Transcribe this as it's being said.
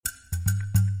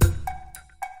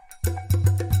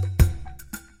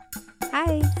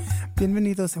Hi.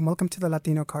 Bienvenidos and welcome to the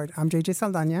Latino Card. I'm JJ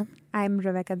Saldaña. I'm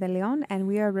Rebecca De Leon, and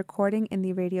we are recording in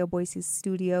the Radio Boise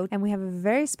studio. And we have a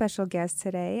very special guest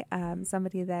today,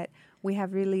 somebody that we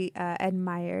have really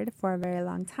admired for a very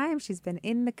long time. She's been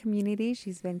in the community.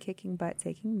 She's been kicking butt,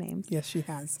 taking names. Yes, she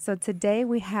has. So today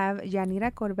we have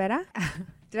Yanira Corvera.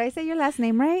 Did I say your last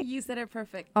name right? You said it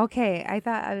perfect. Okay.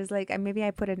 I was like, maybe I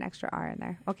put an extra R in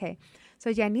there. Okay.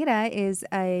 So Yanira is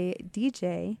a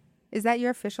DJ. Is that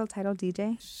your official title,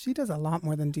 DJ? She does a lot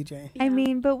more than DJ. Yeah. I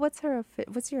mean, but what's your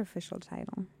official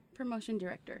title? Promotion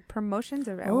director. Promotion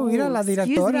director. Oh, mira la directora.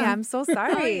 Excuse me, I'm so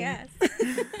sorry. Oh, yes.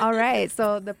 All right,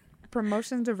 so the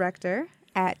promotion director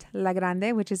at La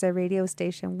Grande, which is a radio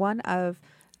station, one of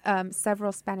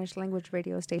several Spanish language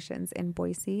radio stations in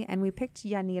Boise. And we picked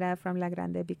Yanira from La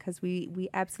Grande because we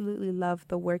absolutely love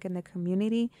the work in the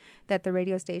community that the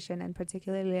radio station and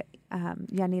particularly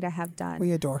Yanira have done.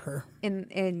 We adore her.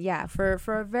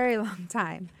 For a very long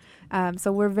time.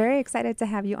 So we're very excited to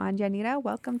have you on, Yanira.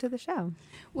 Welcome to the show.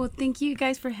 Well, thank you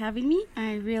guys for having me.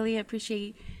 I really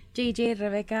appreciate JJ,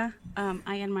 Rebecca.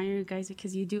 I admire you guys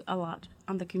because you do a lot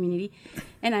on the community.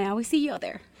 And I always see you out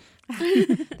there.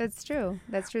 That's true.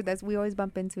 We always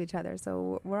bump into each other,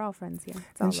 so we're all friends here.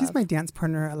 And she's my dance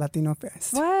partner at Latino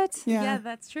Fest. What? Yeah,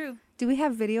 that's true. Do we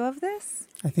have video of this?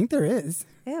 I think there is.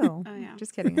 Ew. Oh, yeah.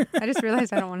 Just kidding. I just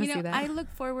realized I don't want to see that. I look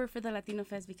forward for the Latino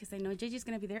Fest because I know JJ's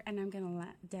going to be there and I'm going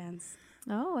to dance.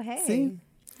 Oh, hey. See?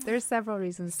 There's several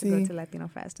reasons to go to Latino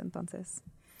Fest, entonces.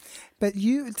 But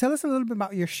you tell us a little bit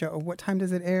about your show. What time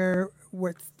does it air?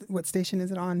 What station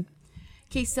is it on?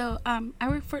 Okay, so I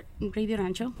work for Radio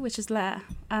Rancho, which is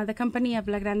the company of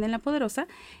La Grande and La Poderosa,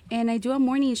 and I do a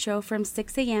morning show from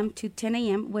 6 a.m. to 10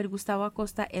 a.m. with Gustavo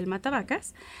Acosta, El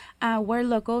Matavacas. We're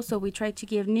local, so we try to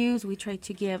give news. We try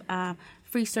to give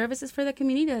free services for the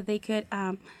community that they could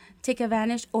take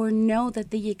advantage or know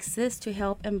that they exist to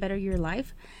help and better your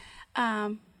life.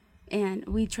 And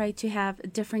we try to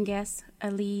have different guests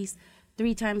at least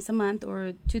 3 times a month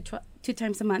or two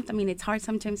times a month. I mean, it's hard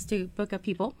sometimes to book up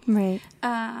people. Right.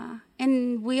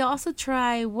 And we also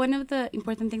try, one of the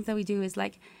important things that we do is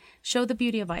like show the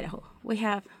beauty of Idaho. We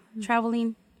have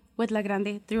traveling with La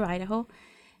Grande through Idaho.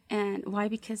 And why?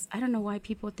 Because I don't know why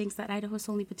people think that Idaho is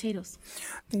only potatoes.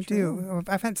 They do.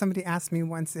 I've had somebody ask me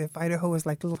once if Idaho was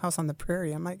like Little House on the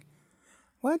Prairie. I'm like,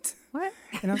 what?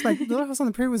 And I was like, Little House on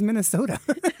the Prairie was Minnesota.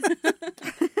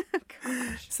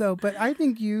 So, but I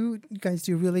think you guys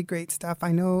do really great stuff.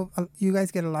 I know you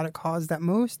guys get a lot of calls that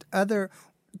most other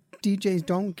DJs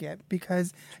don't get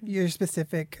because your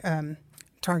specific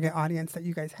target audience that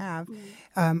you guys have.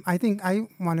 I think I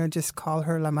want to just call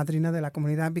her La Madrina de la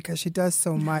Comunidad because she does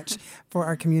so much for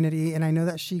our community. And I know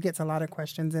that she gets a lot of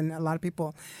questions and a lot of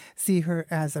people see her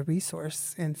as a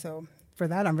resource. And so for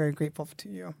that, I'm very grateful to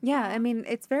you. Yeah, I mean,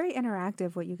 it's very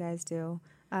interactive what you guys do.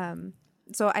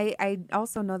 So I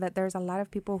also know that there's a lot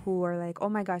of people who are like, oh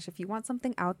my gosh, if you want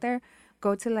something out there,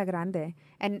 go to La Grande.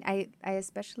 And I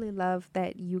especially love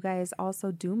that you guys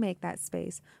also do make that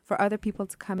space for other people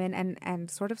to come in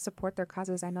and sort of support their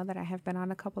causes. I know that I have been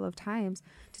on a couple of times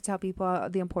to tell people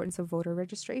the importance of voter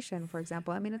registration, for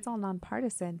example. I mean, it's all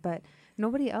nonpartisan, but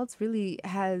nobody else really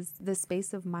has the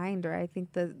space of mind or I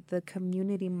think the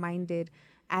community-minded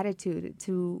attitude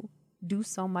to do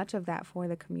so much of that for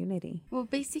the community. Well,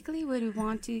 basically what we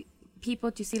want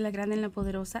people to see La Grande and La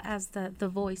Poderosa as the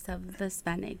voice of the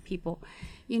Hispanic people.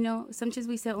 You know, sometimes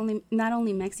we say not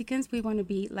only Mexicans, we want to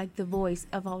be like the voice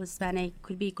of all Hispanic,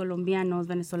 could be Colombianos,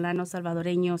 Venezolanos,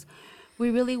 Salvadoreños.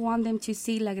 We really want them to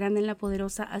see La Grande and La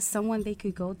Poderosa as someone they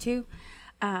could go to.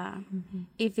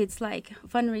 If it's like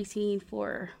fundraising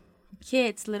for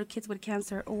little kids with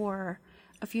cancer or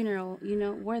a funeral, you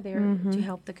know, we're there to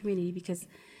help the community because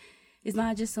it's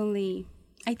not just only,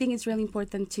 I think it's really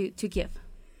important to give.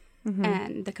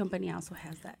 And the company also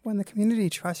has that. When the community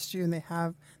trusts you and they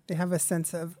have a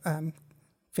sense of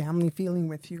family feeling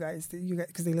with you guys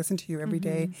because they listen to you every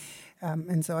day.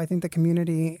 And so I think the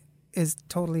community is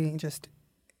totally just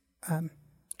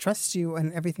trusts you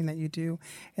and everything that you do.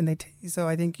 And so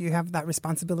I think you have that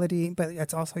responsibility, but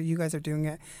it's also you guys are doing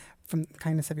it from the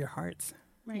kindness of your hearts.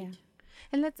 Right. Yeah.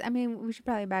 And we should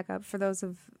probably back up for those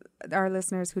of our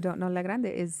listeners who don't know. La Grande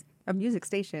is a music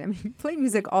station. I mean, you play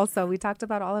music also. We talked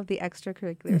about all of the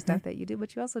extracurricular stuff that you do,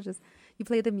 but you also you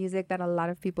play the music that a lot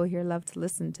of people here love to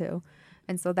listen to.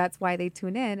 And so that's why they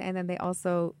tune in. And then they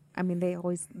also, I mean,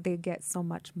 they get so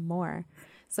much more.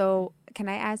 So can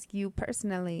I ask you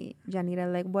personally,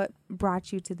 Yanira, like what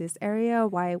brought you to this area?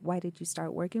 Why did you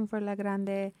start working for La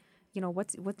Grande? You know,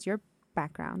 what's your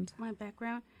background? My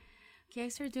background? Okay, I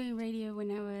started doing radio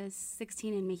when I was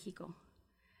 16 in Mexico.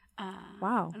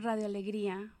 Wow. Radio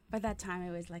Alegría. By that time,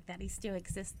 it was like that. It still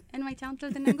exists in my town,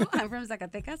 Tlaltenango. I'm from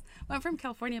Zacatecas. Well, I'm from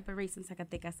California, but raised in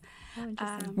Zacatecas. Oh,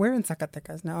 interesting. Where in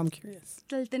Zacatecas? Now I'm curious.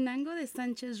 Tlaltenango de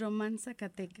Sánchez Román,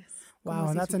 Zacatecas. Wow,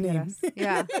 Como si that's a name. supieras.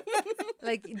 Yeah.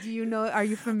 Like, do you know, are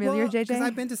you familiar, JJ? Because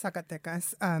I've been to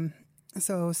Zacatecas.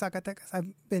 So Zacatecas, I've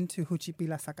been to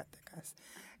Juchipila, Zacatecas.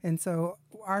 And so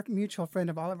our mutual friend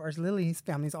of all of ours, Lily's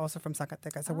family, is also from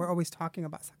Zacatecas. So we're always talking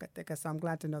about Zacatecas. So I'm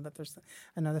glad to know that there's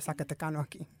another Zacatecano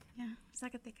aquí. Yeah,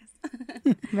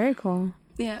 Zacatecas. Very cool.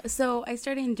 Yeah, so I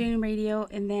started doing radio,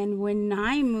 and then when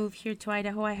I moved here to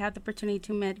Idaho, I had the opportunity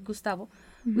to meet Gustavo.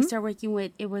 We started working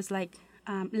with, it was like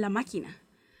La Máquina,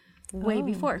 way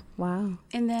before. Wow.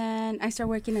 And then I started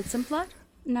working at Simplot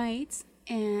nights,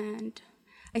 and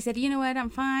I said, you know what,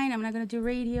 I'm fine. I'm not going to do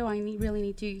radio. I really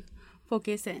need to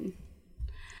focus and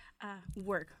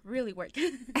really work.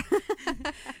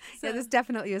 So this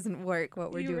definitely isn't work,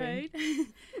 what we're doing. Right?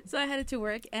 So I had to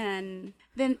work, and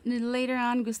then later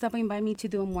on, Gustavo invited me to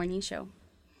do a morning show.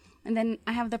 And then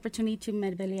I have the opportunity to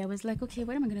meet Belia. I was like, okay,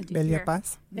 what am I going to do Belia here?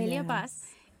 Paz? Belia Paz.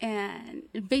 And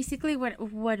basically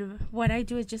what I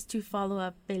do is just to follow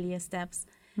up Belia's steps.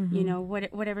 You know,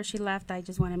 whatever she left, I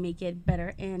just want to make it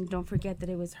better. And don't forget that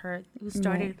it was her who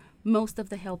started most of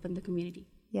the help in the community.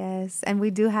 Yes, and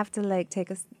we do have to like take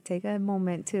a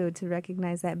moment too to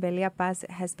recognize that Belia Paz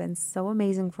has been so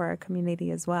amazing for our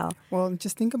community as well. Well,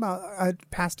 just think about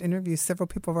past interviews. Several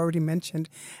people have already mentioned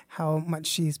how much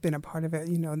she's been a part of it.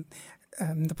 You know,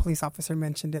 the police officer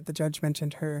mentioned it. The judge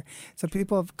mentioned her. So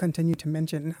people have continued to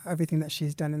mention everything that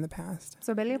she's done in the past.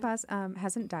 So Belia Paz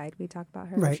hasn't died. We talked about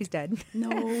her. Right. She's dead.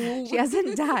 No. She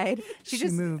hasn't died. She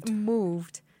just moved.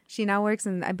 moved. She now works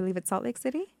in, I believe it's Salt Lake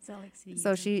City. Salt Lake City.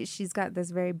 So she's got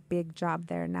this very big job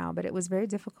there now. But it was very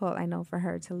difficult, I know, for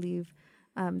her to leave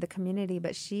the community.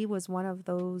 But she was one of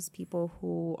those people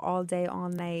who all day, all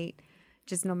night,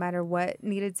 just no matter what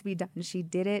needed to be done, she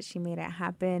did it. She made it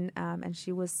happen. And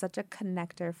she was such a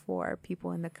connector for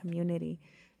people in the community.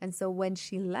 And so when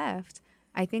she left,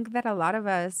 I think that a lot of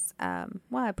us,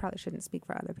 well, I probably shouldn't speak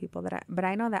for other people, but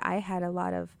I know that I had a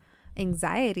lot of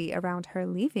anxiety around her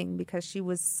leaving because she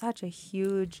was such a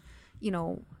huge,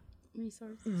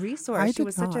 resource. She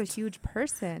was such a huge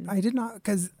person. I did not,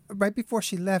 because right before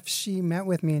she left, she met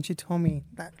with me and she told me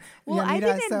that. Well, Yanira, I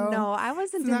didn't know. I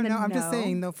wasn't in the know. I'm just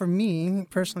saying, though, for me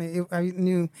personally, I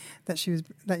knew that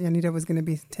Yanira was going to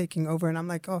be taking over, and I'm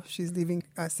like, oh, she's leaving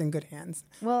us in good hands.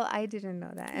 Well, I didn't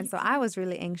know that, and so I was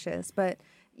really anxious. But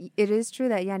it is true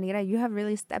that Yanira, you have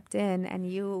really stepped in, and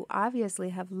you obviously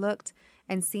have looked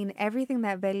and seen everything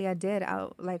that Belia did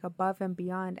out like above and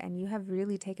beyond, and you have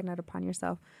really taken it upon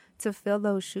yourself to fill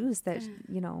those shoes that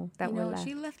were left.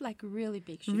 She left like really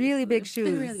big shoes. Really big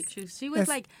shoes. Really big shoes. She was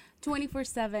like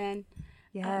 24/7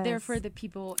 there for the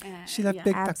people. She left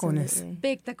big tacones.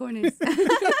 Big tacones.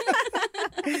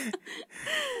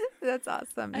 That's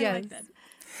awesome. I like that.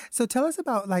 So tell us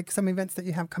about like some events that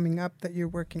you have coming up that you're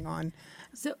working on.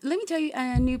 So let me tell you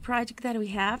a new project that we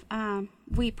have.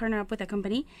 We partner up with a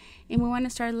company, and we want to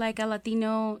start like a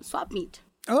Latino swap meet.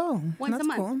 Oh, once that's a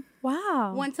month. Cool.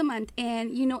 Wow. Once a month.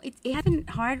 And, it has been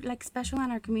hard, like special on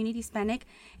our community, Hispanic.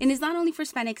 And it's not only for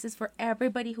Hispanics, it's for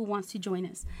everybody who wants to join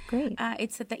us. Great.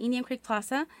 It's at the Indian Creek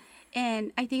Plaza.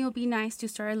 And I think it would be nice to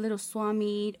start a little swap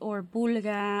meet or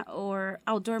bulga or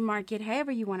outdoor market,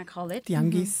 however you want to call it.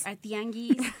 Tianguis. At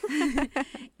Tianguis.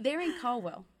 They're in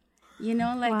Caldwell.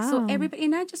 Wow. So everybody,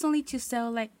 not just only to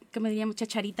sell, like, como diríamos,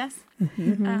 chacharitas,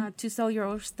 to sell your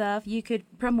own stuff. You could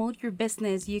promote your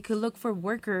business. You could look for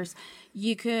workers.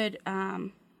 You could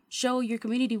show your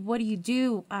community what do you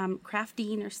do,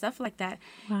 crafting or stuff like that.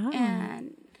 Wow.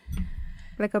 And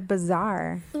like a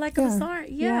bazaar. Like a bazaar,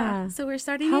 yeah. So we're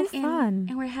starting How it, fun.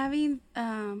 and we're having,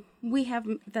 we have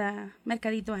the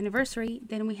Mercadito anniversary.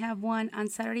 Then we have one on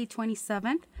Saturday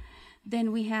 27th.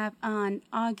 Then we have on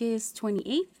August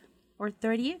 28th. Or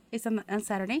 30th, it's on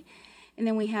Saturday. And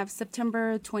then we have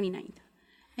September 29th.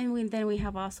 And then we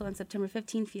have also on September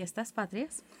 15th, Fiestas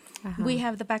Patrias. Uh-huh. We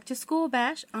have the Back to School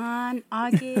Bash on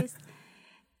August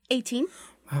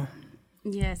 18th. Wow.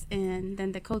 Yes, and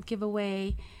then the code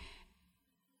giveaway.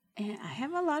 And I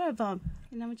have a lot of them.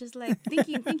 And I'm just like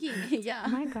thinking. Yeah. Oh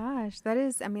my gosh.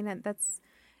 That's...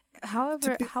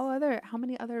 However, how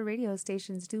many other radio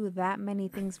stations do that many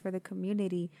things for the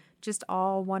community, just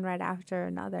all one right after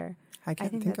another? I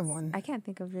can't think of one. I can't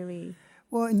think of really.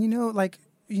 Well, and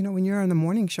when you're on the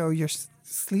morning show, your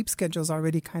sleep schedule's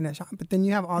already kind of shot, but then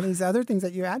you have all these other things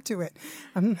that you add to it.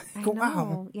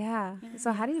 Wow. Yeah.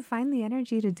 So how do you find the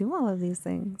energy to do all of these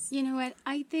things? You know what?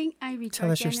 I think I recharge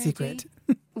Tell us your energy secret.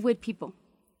 with people.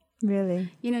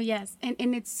 Really? Yes.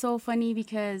 And it's so funny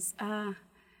because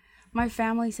my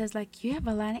family says, like, you have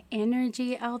a lot of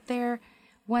energy out there.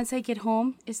 Once I get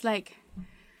home, it's like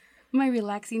my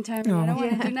relaxing time. And I don't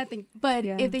want to do nothing. But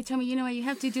if they tell me, you know what, you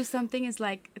have to do something, it's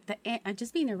like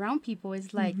just being around people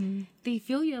is like they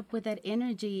fill you up with that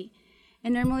energy.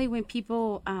 And normally when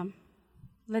people,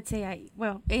 let's say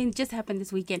it just happened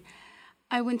this weekend.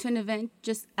 I went to an event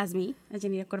just as me, as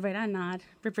Yanira Corvera, not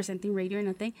representing radio or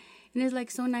nothing. And it's like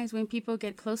so nice when people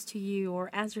get close to you or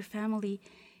as your family.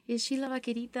 Is she la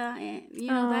Vaquerita? And, you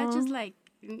know, that just like...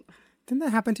 Didn't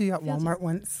that happen to you at Walmart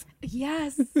once?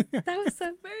 Yes. That was so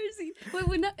embarrassing.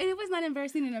 It was not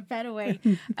embarrassing in a bad way.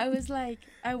 I was like,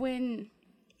 I went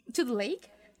to the lake.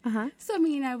 So, I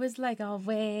mean, I was like all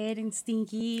wet and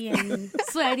stinky and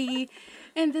sweaty.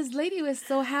 And this lady was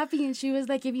so happy and she was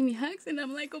like giving me hugs. And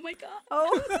I'm like, oh my God.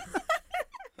 Oh.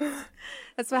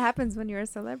 That's what happens when you're a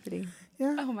celebrity.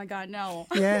 Yeah. Oh my God, no.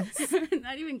 Yes.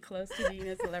 Not even close to being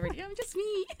a celebrity. I'm just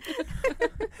me.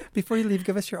 Before you leave,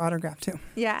 give us your autograph too.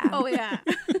 Yeah. Oh, yeah.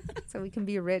 So we can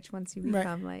be rich once you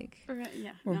become like...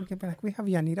 Yeah. Well, we can be like, we have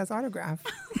Yanira's autograph.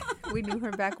 We knew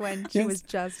her back when she was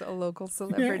just a local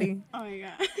celebrity. Oh my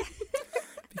God.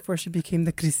 Before she became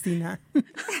the Cristina.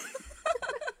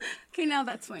 Okay, now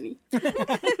that's funny.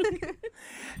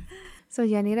 So,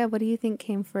 Yanira, what do you think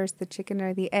came first, the chicken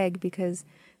or the egg? Because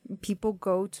people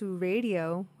go to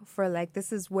radio for like,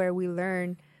 this is where we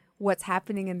learn what's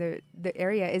happening in the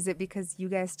area. Is it because you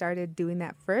guys started doing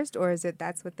that first, or is it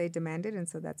that's what they demanded and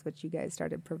so that's what you guys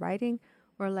started providing?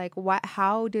 Or like,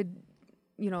 how did,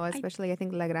 you know, especially I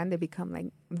think La Grande become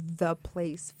like the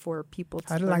place for people to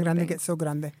How did La Grande get so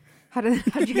grande? How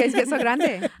did you guys get so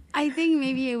grande? I think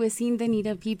maybe it was seeing the need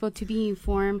of people to be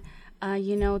informed,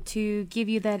 you know, to give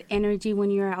you that energy when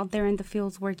you're out there in the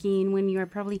fields working, when you're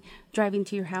probably driving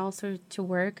to your house or to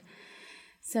work.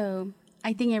 So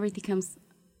I think everything comes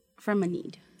from a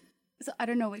need. So I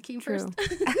don't know what came first.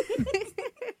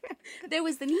 There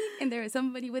was the need, and there was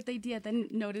somebody with the idea that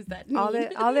noticed that need.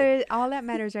 All that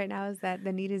matters right now is that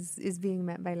the need is being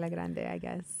met by La Grande, I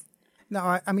guess. No,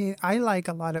 I mean, I like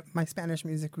a lot of my Spanish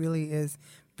music really is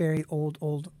very old,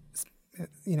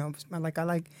 you know, like I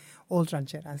like old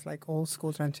rancheras, like old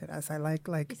school rancheras. I like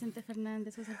Vicente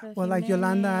Fernandez, well, like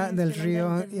Yolanda del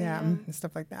Rio, Rio. And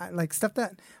stuff like that. Like stuff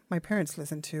that my parents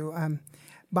listen to.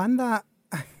 Banda,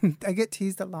 I get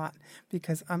teased a lot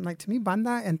because I'm like, to me,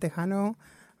 banda and tejano,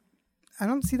 I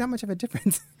don't see that much of a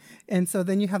difference. And so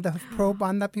then you have the pro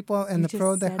banda people and the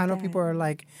pro tejano people are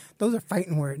like, those are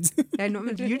fighting words. I know,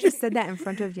 you just said that in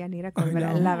front of Yanira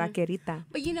Corvera, La Vaquerita.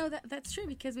 But you know, that's true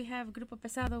because we have Grupo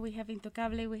Pesado, we have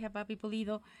Intocable, we have Papi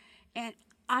Pulido. And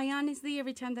I honestly,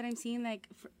 every time that I'm seeing like,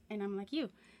 and I'm like you,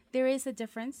 there is a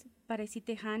difference, but I see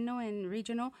tejano and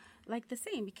regional like the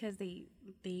same because they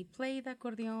play the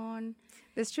accordion.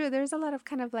 That's true. There's a lot of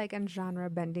kind of like and genre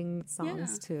bending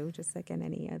songs too, just like in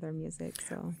any other music.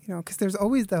 So you know, because there's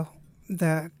always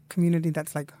the community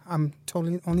that's like, I'm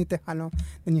totally only tejano.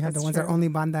 Then you have the ones that are only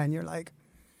banda, and you're like,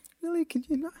 really? Can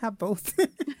you not have both?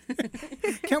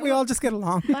 Can't we all just get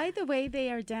along? By the way,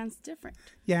 they are danced different.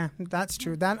 Yeah, that's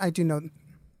true. That I do know.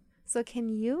 So can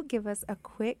you give us a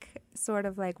quick sort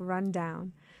of like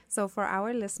rundown? So for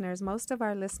our listeners, most of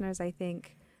our listeners, I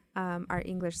think, are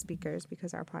English speakers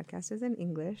because our podcast is in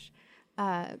English.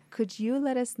 Could you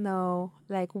let us know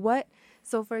like what,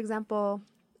 so for example,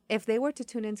 if they were to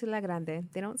tune into La Grande,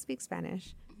 they don't speak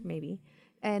Spanish, maybe,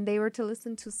 and they were to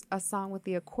listen to a song with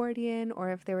the accordion,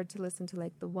 or if they were to listen to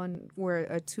like the one where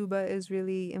a tuba is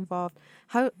really involved,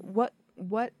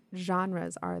 what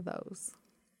genres are those?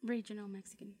 Regional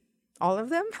Mexican. All of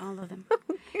them? All of them.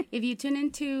 If you tune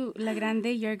into La Grande,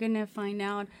 you're going to find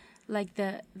out like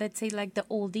let's say like the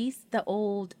oldies, the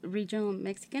old regional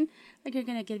Mexican. Like you're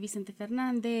going to get Vicente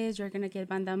Fernandez, you're going to get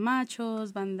Banda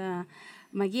Machos, Banda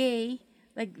Maguey,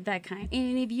 like that kind.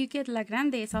 And if you get La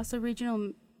Grande, it's also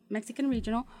regional, Mexican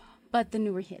regional, but the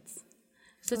newer hits.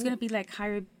 So it's going to be like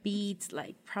higher beats,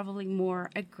 like probably more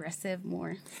aggressive,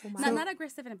 more... Not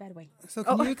aggressive in a bad way. So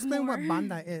can you explain what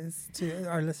banda is to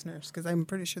our listeners? Because I'm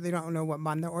pretty sure they don't know what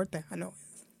banda or tejano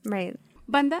is. Right.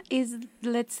 Banda is,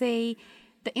 let's say,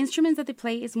 the instruments that they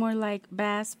play is more like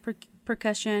bass,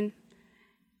 percussion,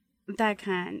 that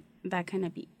kind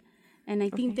of beat. And I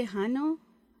think tejano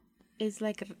is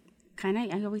like... kind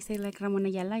of, I always say like Ramon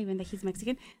Ayala, even though he's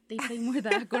Mexican, they play more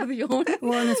the accordion.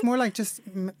 Well, and it's more like just,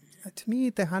 to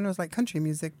me, tejano is like country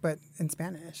music, but in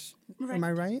Spanish. Right. Am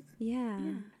I right? Yeah.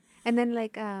 And then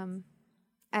like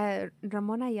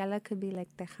Ramon Ayala could be like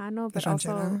tejano, but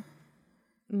also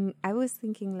I was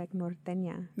thinking like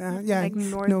norteña. Yeah, like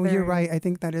northern, no, you're right. I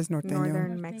think that is norteño.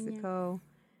 Northern Mexico.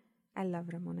 I love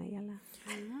Ramon Ayala.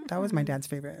 That was my dad's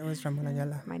favorite. It was Ramon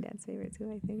Ayala. My dad's favorite too,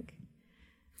 I think.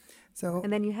 So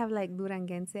and then you have like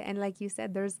Duranguense, and like you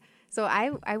said,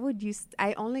 I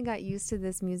only got used to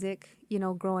this music,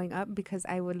 growing up because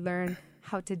I would learn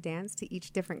how to dance to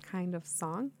each different kind of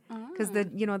song, because the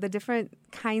different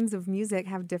kinds of music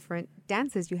have different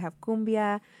dances. You have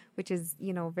cumbia, which is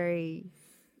very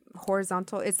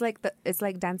horizontal. It's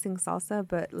like dancing salsa,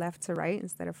 but left to right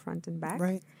instead of front and back.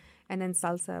 Right. And then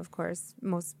salsa, of course,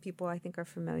 most people I think are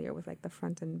familiar with like the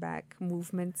front and back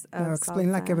movements of explain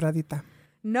salsa. La Quebradita.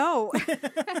 No,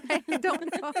 I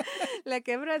don't know. La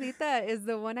Quebradita is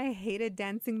the one I hated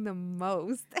dancing the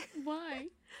most. Why?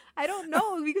 I don't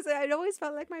know, because I always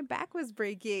felt like my back was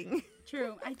breaking.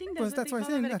 True. I think Pues that's why I'm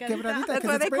saying La Quebradita. That's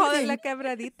why they call it La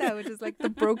Quebradita, which is like the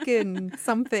broken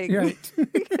something. Right.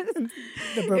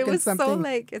 The broken it was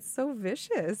something. it's so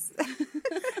vicious.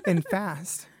 And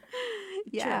fast.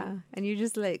 Yeah. True. And you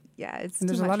just it's And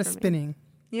there's too a much lot of for me. spinning.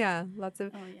 Yeah, lots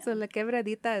of. Oh, yeah. So La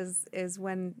Quebradita is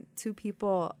when two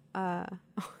people. I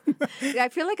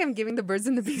feel like I'm giving the birds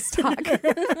and the bees talk.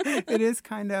 It is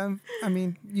kind of. I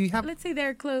mean, you have. Let's say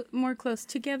they're more close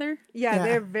together. Yeah,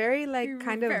 they're very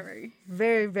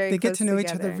very They get close to know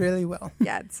together. each other really well.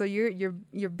 Yeah, so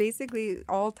you're basically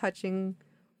all touching,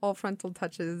 all frontal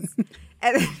touches,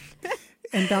 and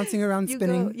And bouncing around,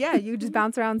 spinning. You just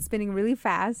bounce around spinning really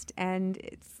fast, and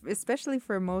especially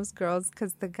for most girls,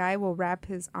 because the guy will wrap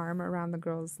his arm around the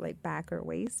girl's like back or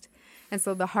waist, and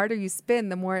so the harder you spin,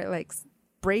 the more it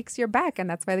breaks your back, and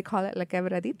that's why they call it la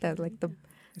quebradita, like the.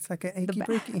 It's like an achy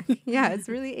breaky. Yeah, it's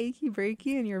really achy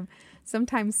breaky, and you're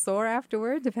sometimes sore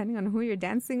afterward, depending on who you're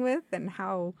dancing with and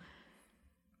how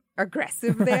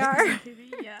aggressive they are.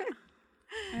 Yeah.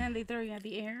 And then they throw you at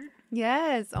the air.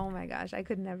 Yes. Oh my gosh, I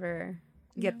could never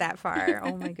get that far.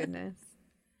 Oh my goodness.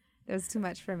 It was too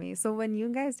much for me. So when you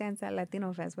guys dance at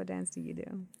Latino Fest, what dance do you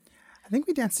do? I think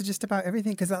we dance to just about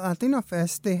everything, because at Latino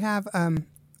Fest, they have a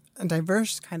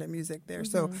diverse kind of music there.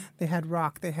 So they had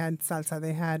rock, they had salsa,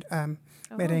 they had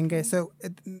merengue. Okay. So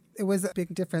it was a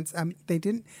big difference. I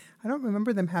don't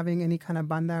remember them having any kind of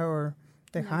banda or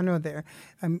tejano there.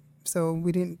 So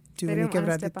we didn't do They any didn't want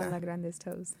to step quebradita. on La Grande's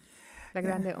toes. La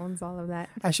Grande owns all of that.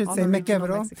 I should all say the me regional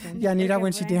quebró Mexican. Yanira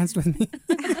when she danced with me.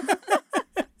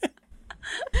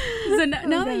 So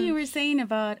now that you were saying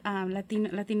about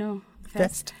Latino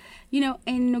Fest,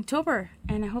 in October,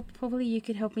 and hopefully you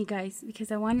could help me, guys,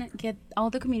 because I want to get all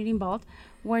the community involved.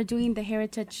 We're doing the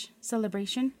Heritage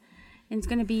Celebration, and it's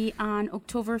going to be on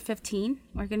October 15.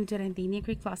 We're going to do it at the Indian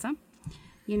Creek Plaza.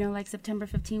 Like September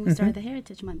 15, we started the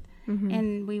Heritage Month,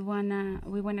 and we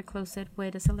wanna close it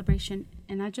with a celebration,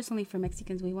 and not just only for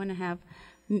Mexicans. We want to have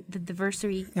the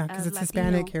diversity. Yeah, because it's Latino.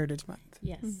 Hispanic Heritage Month.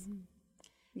 Yes.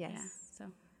 Yes. Yeah. So.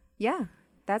 Yeah,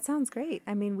 that sounds great.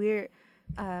 I mean,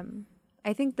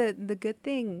 I think the good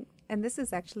thing, and this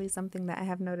is actually something that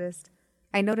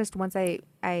I noticed once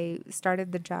I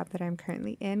started the job that I'm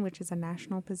currently in, which is a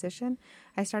national position.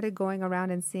 I started going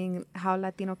around and seeing how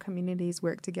Latino communities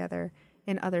work together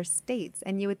in other states.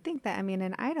 And you would think that,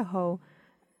 in Idaho,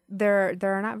 there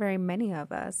are not very many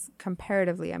of us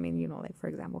comparatively. Like, for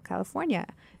example, California,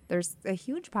 there's a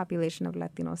huge population of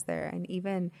Latinos there. And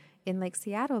even in like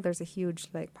Seattle, there's a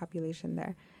huge population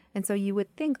there. And so you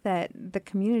would think that the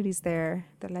communities there,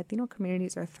 the Latino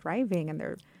communities, are thriving, and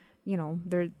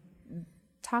they're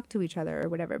talk to each other or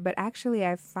whatever. But actually,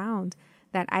 I've found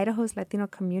that Idaho's Latino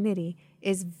community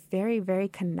is very, very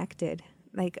connected.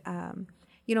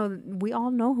 We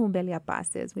all know who Belia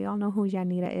Paz is. We all know who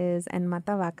Yanira is. And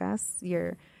Matavacas,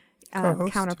 your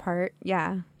counterpart.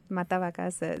 Yeah,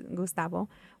 Matavacas, Gustavo.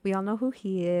 We all know who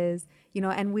he is.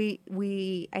 And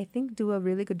we I think, do a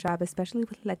really good job, especially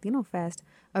with Latino Fest,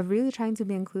 of really trying to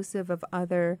be inclusive of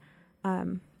other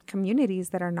communities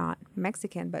that are not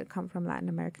Mexican but come from Latin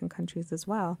American countries as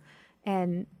well.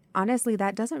 And honestly,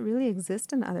 that doesn't really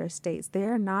exist in other states. They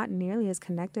are not nearly as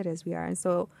connected as we are. And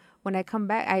so when I come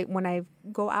back, when I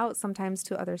go out sometimes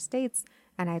to other states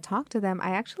and I talk to them,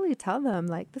 I actually tell them,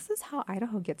 this is how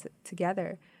Idaho gets it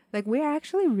together. We're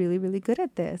actually really, really good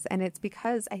at this. And it's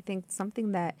because I think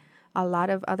something that a lot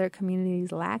of other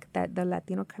communities lack, that the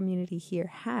Latino community here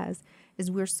has,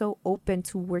 is we're so open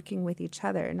to working with each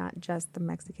other, not just the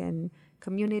Mexican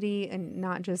community and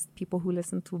not just people who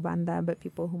listen to banda, but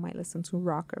people who might listen to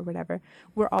rock or whatever.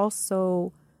 We're all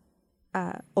so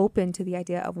open to the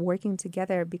idea of working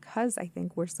together, because I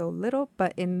think we're so little,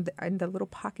 but in the little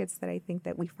pockets that I think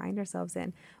that we find ourselves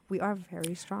in, we are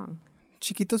very strong.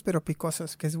 Chiquitos pero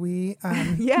picosos, because we...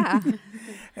 yeah.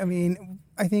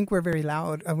 I think we're very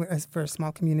loud as for a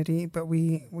small community, but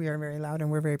we are very loud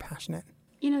and we're very passionate.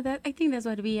 I think that's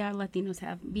what we Latinos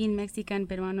have. Being Mexican,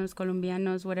 Peruanos,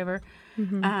 Colombianos, whatever.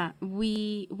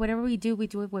 Whatever we do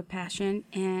it with passion.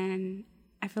 And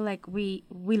I feel like we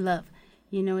love.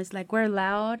 You know, it's like we're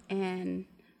loud and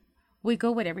we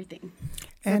go with everything.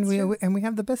 And we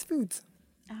have the best foods.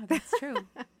 Oh, that's true.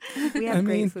 We have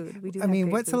great food. We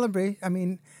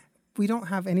do. We don't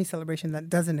have any celebration that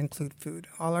doesn't include food.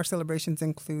 All our celebrations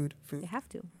include food. They have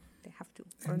to,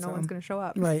 or no one's going to show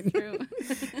up. Right. True.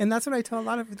 And that's what I tell a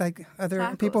lot of like other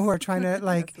Tacos. people who are trying to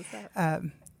like,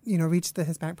 reach the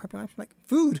Hispanic population. Like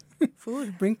food.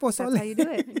 Bring pozole. That's how you do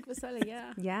it. Pozole,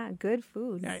 yeah. Yeah, good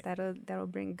food. Right. That'll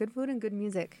bring good food and good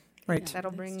music. Right. Yeah,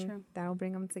 That'll true.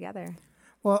 bring them together.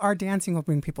 Well, our dancing will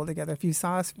bring people together. If you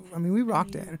saw us, we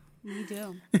rocked it. We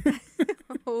do.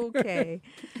 Okay.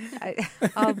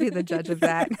 I'll be the judge of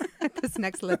that at this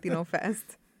next Latino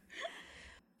Fest.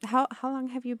 How long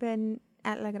have you been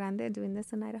at La Grande doing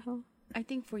this in Idaho? I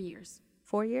think 4 years.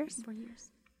 4 years? 4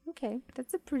 years. Okay.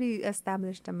 That's a pretty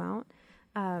established amount.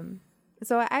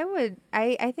 So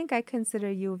I think I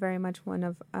consider you very much one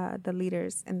of the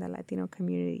leaders in the Latino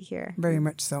community here. Very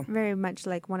much so. Very much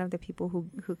like one of the people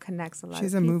who connects a lot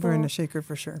She's of a people. mover and a shaker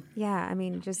for sure. Yeah, I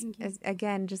mean, just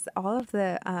just all of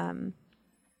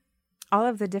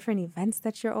the different events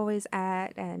that you're always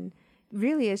at, and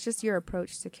really it's just your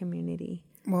approach to community.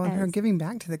 Well, and her giving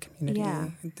back to the community. Yeah.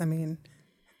 I mean,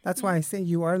 that's why I say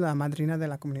you are la Madrina de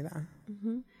la Comunidad.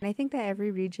 Mm-hmm. And I think that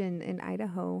every region in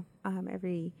Idaho,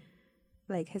 every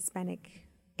like Hispanic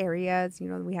areas,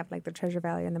 we have like the Treasure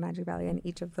Valley and the Magic Valley, and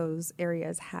each of those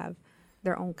areas have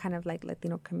their own kind of like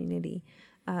Latino community.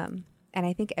 And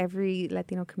I think every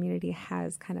Latino community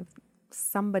has kind of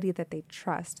somebody that they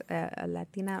trust, a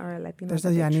Latina or a Latino. There's a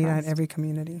Yanira in every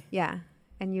community. Yeah.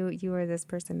 And you are this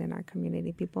person in our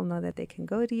community. People know that they can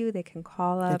go to you. They can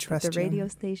call up the radio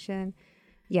station.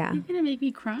 Yeah. You're going to make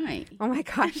me cry. Oh, my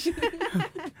gosh.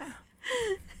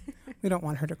 We don't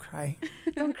want her to cry.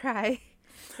 Don't cry.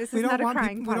 This is not a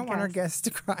crying podcast. We don't want our guests to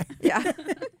cry. Yeah.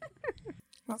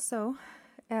 So,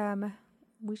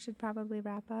 we should probably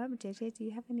wrap up. JJ, do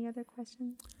you have any other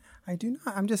questions? I do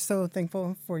not. I'm just so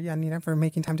thankful for Yanira for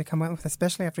making time to come out with,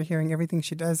 especially after hearing everything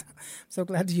she does. I'm so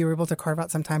glad you were able to carve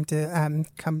out some time to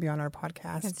come be on our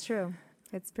podcast. That's true.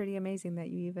 It's pretty amazing that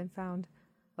you even found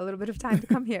a little bit of time to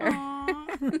come here.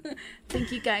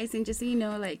 Thank you guys. And just so you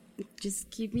know, just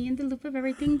keep me in the loop of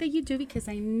everything that you do, because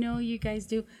I know you guys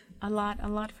do a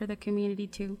lot for the community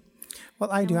too.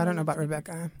 Well, I do. I don't know about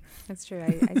Rebecca. That's true.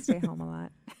 I stay home a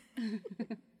lot.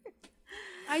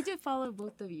 I do follow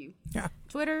both of you. Yeah.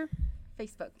 Twitter,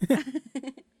 Facebook.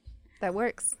 That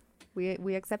works.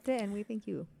 We accept it, and we thank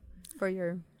you for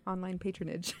your online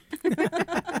patronage.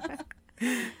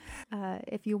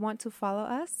 If you want to follow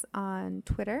us on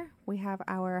Twitter, we have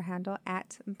our handle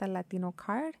at the Latino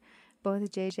Card.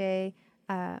 Both JJ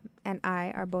and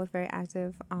I are both very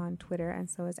active on Twitter, and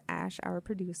so is Ash, our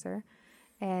producer.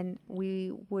 And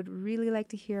we would really like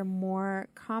to hear more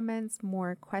comments,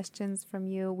 more questions from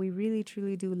you. We really,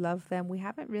 truly do love them. We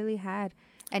haven't really had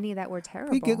any that were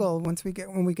terrible. We giggle when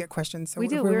we get questions. So we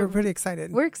do. We're pretty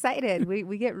excited. We're excited.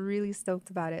 we get really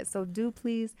stoked about it. So do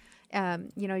please,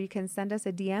 you can send us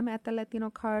a DM at the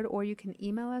Latino Card, or you can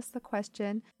email us the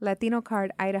question.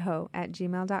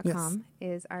 LatinoCardIdaho@gmail.com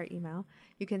is our email.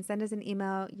 You can send us an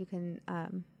email. You can,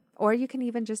 or you can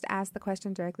even just ask the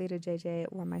question directly to JJ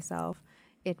or myself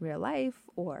in real life,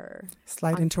 or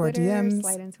slide into Twitter, our DMs.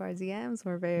 Slide into our DMs.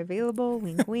 We're very available.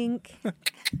 Wink, wink.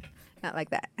 Not like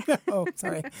that. Oh,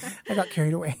 sorry. I got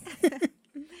carried away.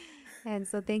 And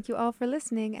so thank you all for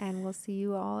listening, and we'll see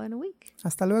you all in a week.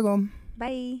 Hasta luego.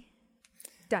 Bye.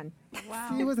 Done.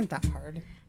 Wow. It wasn't that hard.